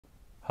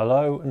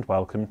Hello and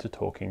welcome to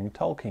Talking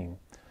Tolkien.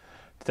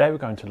 Today we're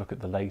going to look at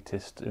the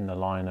latest in the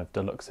line of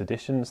deluxe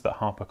editions that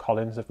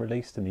HarperCollins have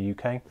released in the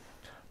UK. And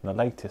the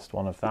latest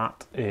one of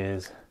that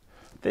is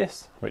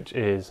this, which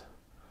is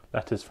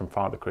Letters from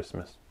Father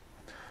Christmas.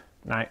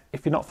 Now,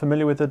 if you're not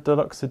familiar with the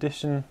deluxe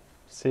edition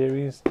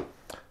series,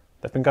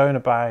 they've been going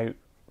about,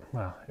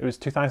 well, it was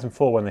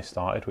 2004 when they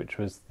started, which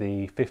was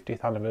the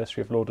 50th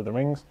anniversary of Lord of the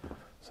Rings.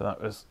 So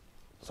that was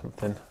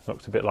something that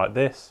looked a bit like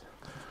this.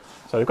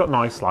 So they've got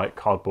nice like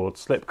cardboard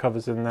slip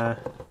covers in there,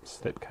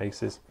 slip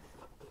cases,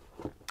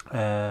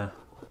 and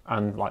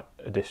like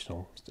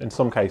additional, in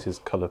some cases,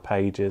 colour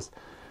pages,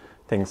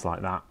 things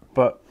like that.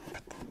 But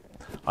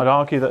I'd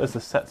argue that as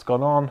the set's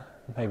gone on,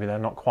 maybe they're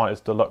not quite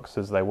as deluxe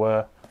as they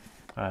were.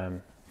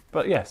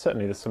 But yeah,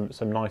 certainly there's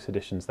some nice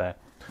additions there.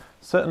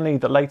 Certainly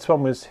the latest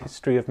one was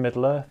History of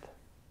Middle-earth,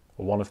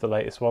 or one of the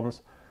latest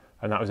ones,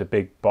 and that was a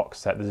big box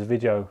set. There's a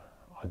video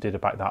I did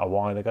about that a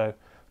while ago.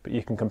 But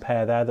you can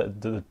compare there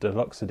that the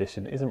deluxe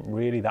edition isn't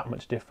really that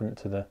much different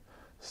to the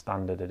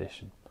standard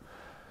edition.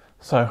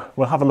 So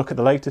we'll have a look at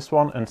the latest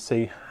one and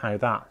see how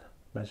that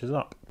measures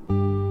up.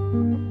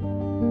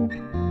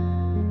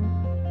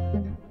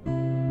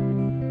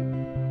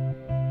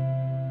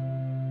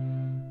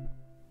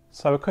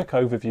 So a quick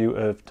overview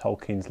of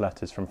Tolkien's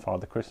Letters from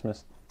Father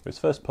Christmas. It was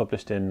first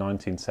published in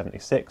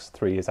 1976,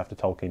 3 years after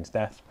Tolkien's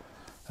death.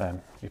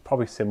 You've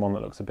probably seen one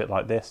that looks a bit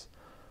like this.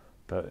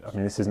 But I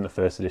mean, this isn't the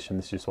first edition,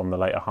 this is just one of the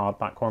later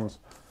hardback ones.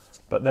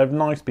 But they're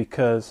nice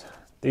because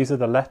these are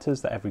the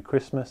letters that every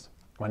Christmas,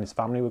 when his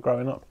family were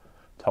growing up,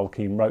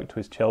 Tolkien wrote to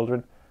his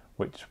children,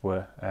 which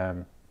were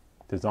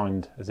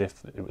designed as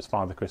if it was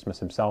Father Christmas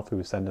himself who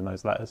was sending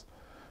those letters.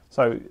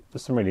 So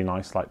there's some really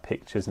nice like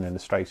pictures and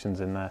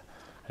illustrations in there,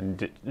 and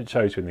it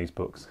shows you in these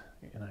books,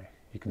 you know,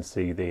 you can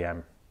see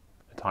the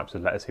types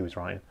of letters he was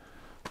writing.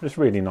 Just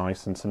really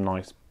nice, and some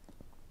nice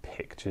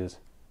pictures.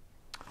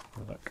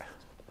 Look.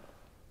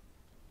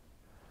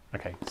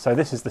 Okay, so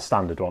this is the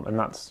standard one, and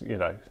that's, you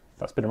know,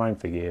 that's been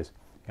around for years,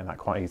 and that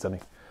quite easily.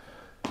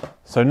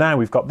 So now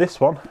we've got this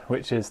one,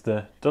 which is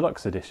the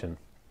deluxe edition.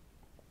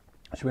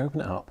 Should we open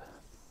it up?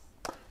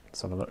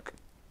 Let's have a look.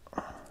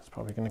 It's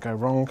probably going to go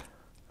wrong.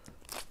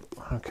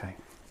 Okay.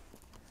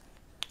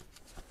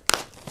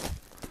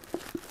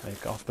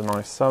 Take off the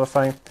nice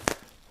cellophane.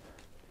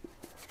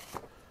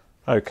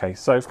 Okay,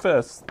 so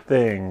first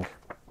thing,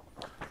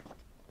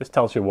 this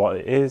tells you what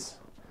it is.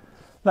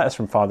 Letters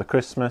from Father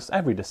Christmas.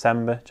 Every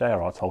December,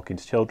 J.R.R.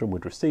 Tolkien's children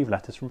would receive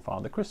letters from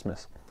Father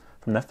Christmas,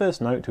 from their first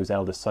note to his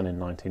eldest son in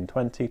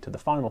 1920 to the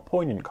final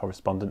poignant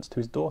correspondence to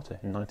his daughter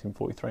in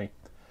 1943.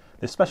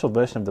 This special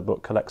version of the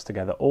book collects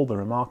together all the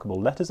remarkable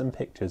letters and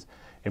pictures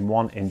in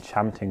one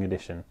enchanting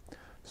edition.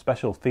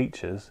 Special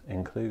features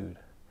include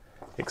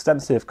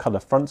extensive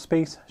colour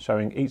frontispiece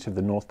showing each of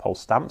the North Pole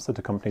stamps that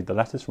accompanied the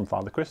letters from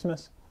Father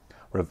Christmas,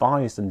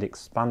 revised and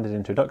expanded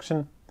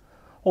introduction,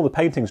 all the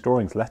paintings,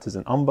 drawings, letters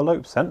and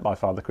envelopes sent by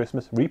Father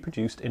Christmas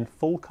reproduced in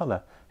full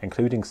colour,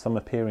 including some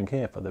appearing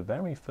here for the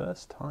very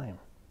first time.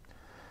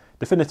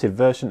 Definitive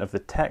version of the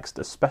text,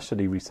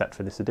 especially reset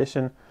for this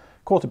edition,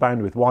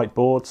 quarter-bound with white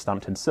board,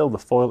 stamped in silver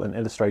foil and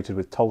illustrated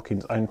with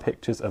Tolkien's own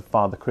pictures of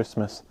Father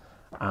Christmas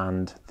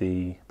and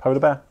the polar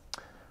bear.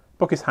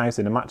 Book is housed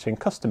in a matching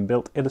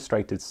custom-built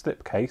illustrated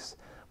slipcase,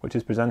 which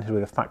is presented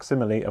with a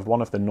facsimile of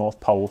one of the North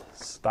Pole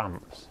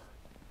stamps.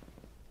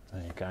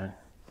 There you go.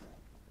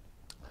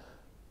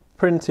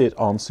 Printed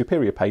on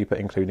superior paper,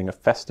 including a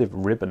festive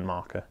ribbon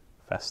marker.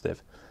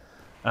 Festive.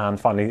 And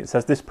finally, it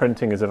says this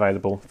printing is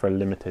available for a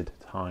limited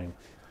time.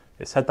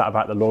 It said that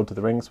about the Lord of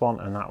the Rings one,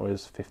 and that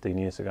was 15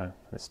 years ago.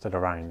 It's still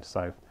around,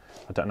 so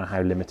I don't know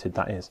how limited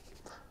that is.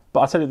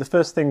 But I'll tell you, the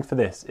first thing for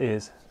this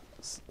is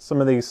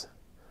some of these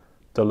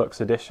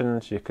deluxe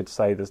editions, you could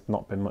say there's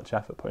not been much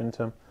effort put into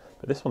them,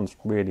 but this one's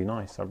really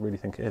nice. I really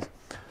think it is.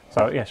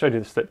 So yeah, I showed you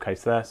the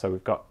slipcase there. So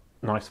we've got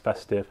nice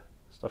festive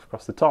stuff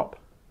across the top.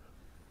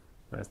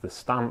 There's the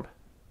stamp.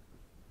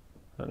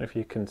 I don't know if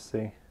you can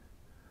see.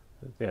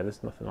 Yeah,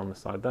 there's nothing on the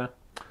side there.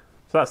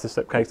 So that's the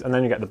slipcase, and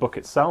then you get the book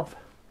itself.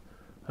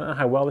 I don't know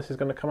how well this is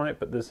going to come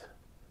out, but there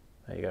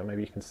you go,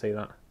 maybe you can see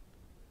that.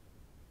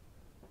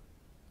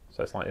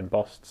 So it's like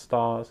embossed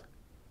stars.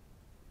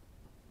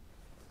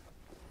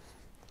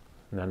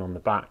 And then on the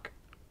back,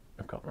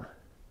 I've got,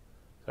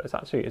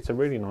 so it's a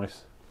really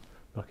nice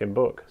looking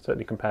book,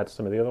 certainly compared to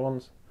some of the other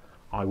ones,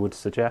 I would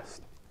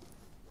suggest.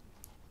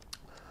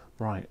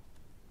 Right.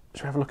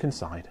 Should we have a look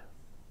inside?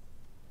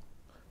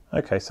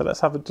 Okay, so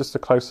let's have just a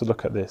closer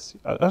look at this.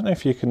 I don't know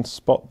if you can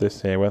spot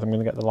this here, whether I'm going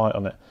to get the light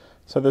on it.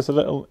 So there's a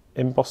little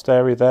embossed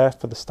area there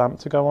for the stamp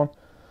to go on.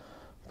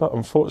 But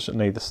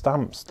unfortunately, the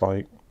stamp's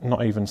like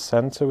not even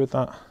centre with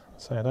that.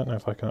 So I don't know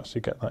if I can actually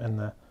get that in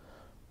there.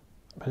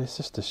 But it's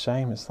just a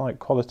shame. It's like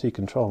quality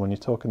control when you're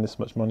talking this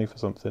much money for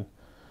something.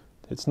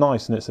 It's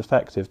nice and it's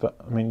effective, but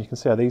I mean, you can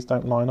see how these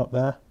don't line up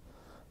there.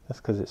 That's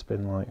because it's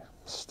been like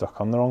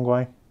stuck on the wrong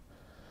way.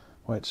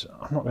 Which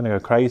I'm not going to go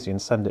crazy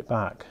and send it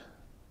back,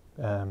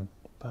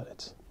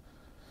 but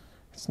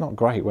it's not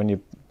great when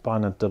you're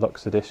buying a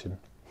deluxe edition.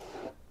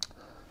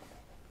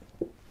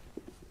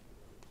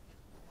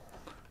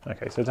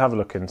 Okay, so to have a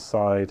look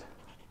inside,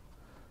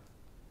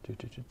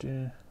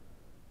 I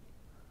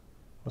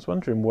was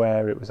wondering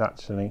where it was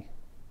actually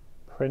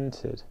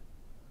printed,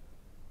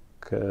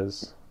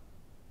 because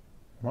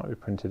it might be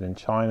printed in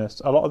China.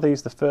 A lot of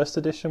these, the first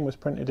edition was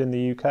printed in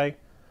the UK,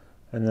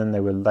 and then they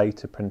were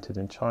later printed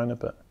in China,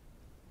 but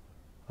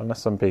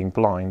unless I'm being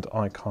blind,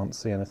 I can't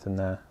see anything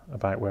there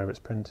about where it's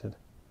printed.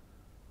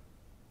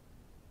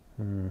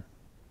 But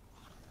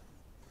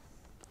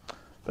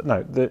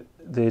no,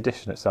 the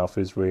edition itself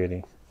is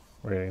really,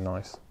 really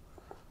nice.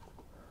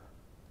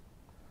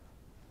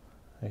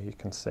 Here you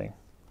can see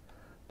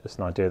just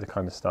an idea of the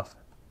kind of stuff.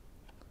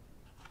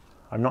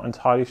 I'm not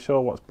entirely sure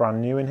what's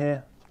brand new in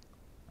here,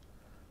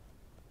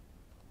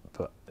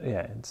 but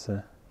yeah, it's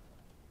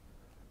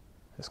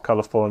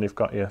colourful, and you've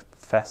got your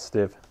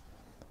festive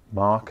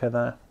marker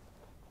there,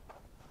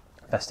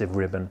 festive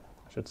ribbon,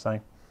 I should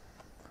say.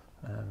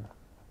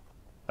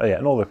 Oh yeah,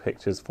 and all the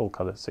pictures full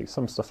colour. See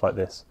some stuff like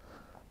this.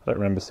 I don't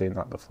remember seeing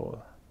that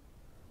before.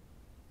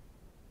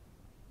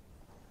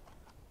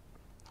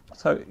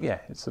 So yeah,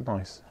 it's a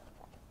nice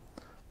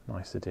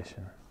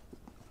edition.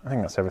 I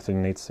think that's everything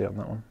you need to see on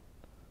that one.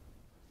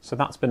 So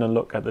that's been a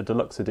look at the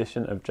deluxe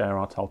edition of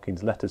J.R.R.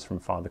 Tolkien's Letters from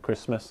Father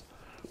Christmas,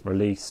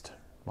 released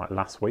like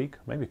last week,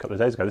 maybe a couple of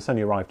days ago. This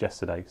only arrived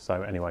yesterday,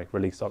 so anyway,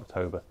 released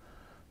October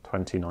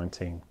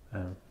 2019.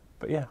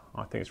 But yeah,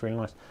 I think it's really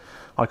nice.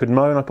 I could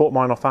moan, I bought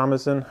mine off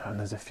Amazon, and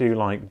there's a few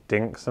like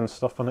dinks and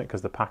stuff on it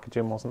because the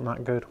packaging wasn't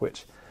that good,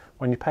 which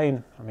when you're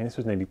paying, I mean, this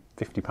was nearly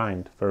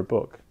 £50 for a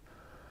book.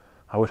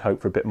 I would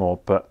hope for a bit more,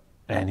 but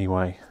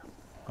anyway,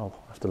 I'll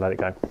have to let it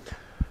go.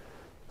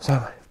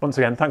 So once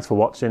again, thanks for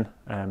watching.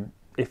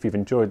 If you've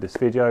enjoyed this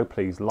video,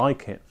 please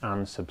like it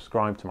and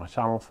subscribe to my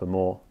channel for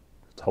more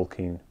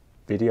Tolkien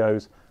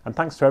videos. And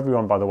thanks to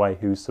everyone, by the way,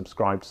 who's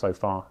subscribed so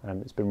far.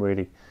 It's been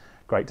really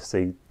great to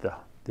see the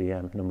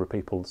number of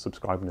people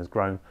subscribing has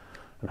grown,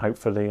 and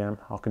hopefully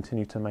I'll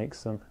continue to make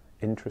some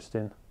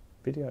interesting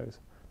videos.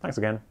 Thanks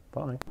again.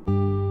 Bye.